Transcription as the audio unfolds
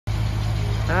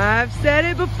I've said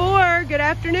it before. Good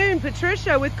afternoon.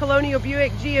 Patricia with Colonial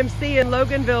Buick GMC in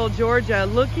Loganville, Georgia.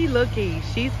 Looky, looky.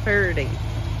 She's pretty.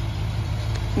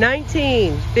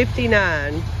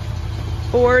 1959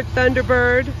 Ford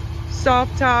Thunderbird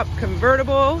soft top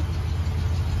convertible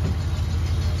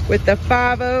with the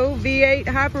 5.0 V8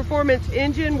 high performance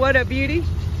engine. What a beauty.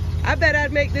 I bet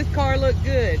I'd make this car look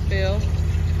good, Phil.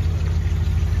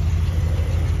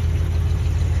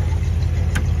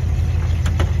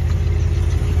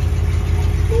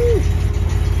 Woo.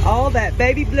 All that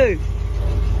baby blue.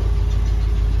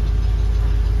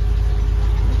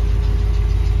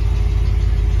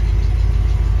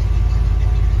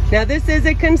 Now this is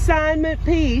a consignment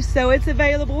piece, so it's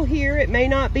available here. It may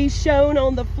not be shown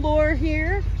on the floor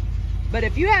here, but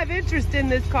if you have interest in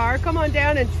this car, come on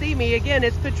down and see me. Again,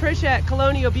 it's Patricia at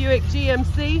Colonial Buick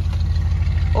GMC.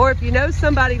 Or if you know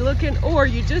somebody looking, or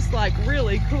you just like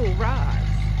really cool rides.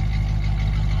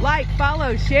 Like,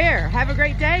 follow, share. Have a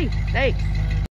great day. Thanks.